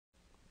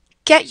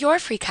Get your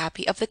free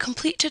copy of the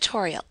complete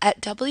tutorial at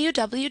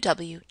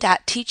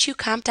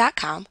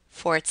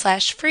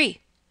www.teachucomp.com/free.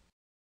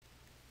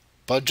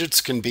 Budgets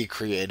can be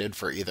created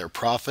for either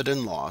profit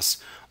and loss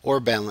or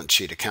balance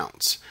sheet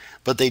accounts,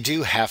 but they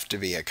do have to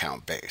be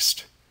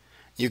account-based.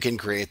 You can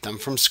create them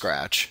from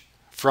scratch,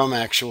 from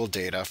actual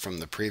data from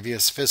the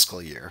previous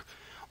fiscal year,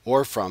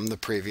 or from the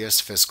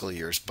previous fiscal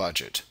year's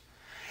budget.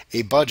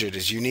 A budget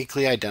is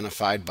uniquely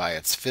identified by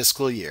its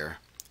fiscal year,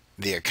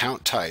 the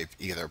account type,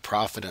 either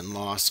profit and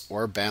loss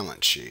or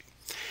balance sheet,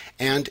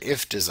 and,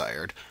 if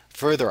desired,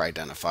 further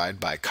identified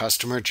by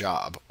customer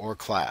job or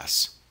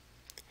class.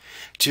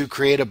 To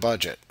create a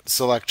budget,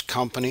 select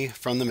Company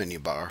from the menu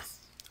bar,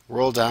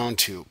 roll down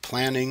to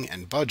Planning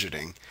and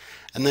Budgeting,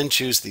 and then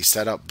choose the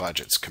Set Up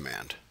Budgets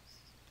command.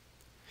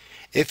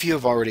 If you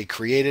have already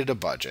created a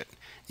budget,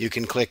 you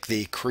can click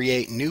the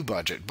Create New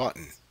Budget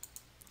button.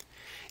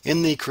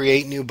 In the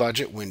Create New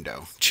Budget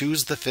window,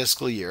 choose the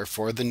fiscal year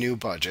for the new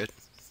budget,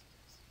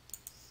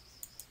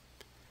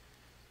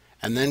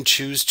 and then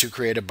choose to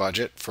create a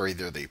budget for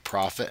either the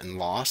profit and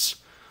loss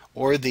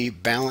or the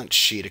balance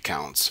sheet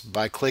accounts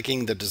by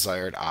clicking the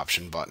desired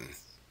option button.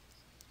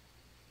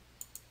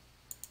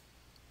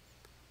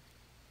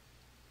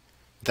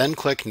 Then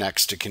click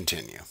Next to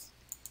continue.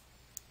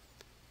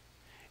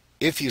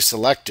 If you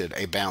selected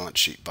a balance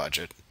sheet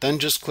budget, then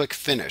just click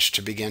Finish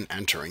to begin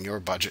entering your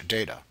budget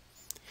data.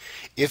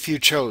 If you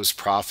chose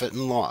profit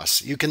and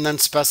loss, you can then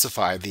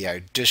specify the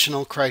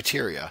additional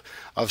criteria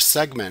of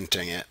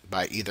segmenting it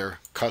by either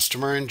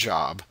customer and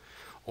job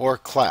or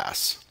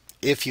class,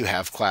 if you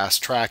have class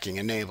tracking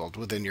enabled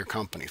within your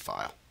company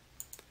file.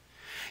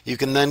 You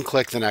can then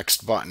click the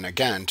Next button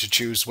again to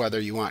choose whether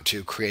you want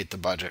to create the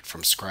budget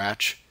from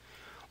scratch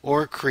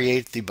or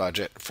create the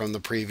budget from the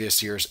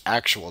previous year's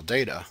actual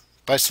data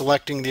by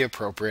selecting the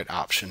appropriate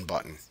option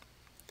button.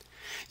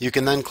 You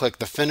can then click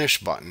the Finish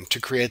button to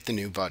create the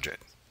new budget.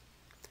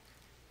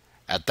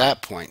 At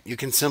that point, you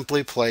can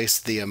simply place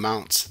the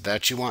amounts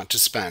that you want to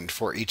spend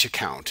for each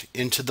account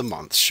into the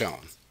months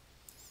shown.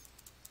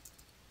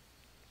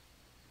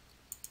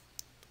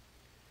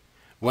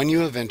 When you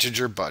have entered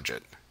your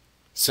budget,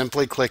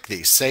 simply click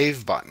the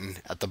Save button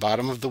at the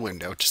bottom of the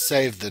window to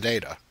save the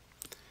data.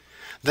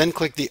 Then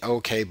click the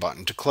OK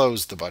button to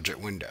close the budget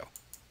window.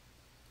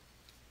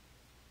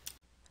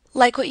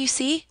 Like what you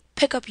see?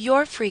 Pick up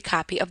your free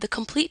copy of the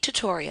complete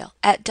tutorial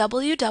at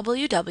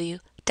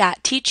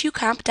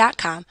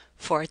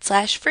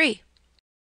www.teachucomp.com/free.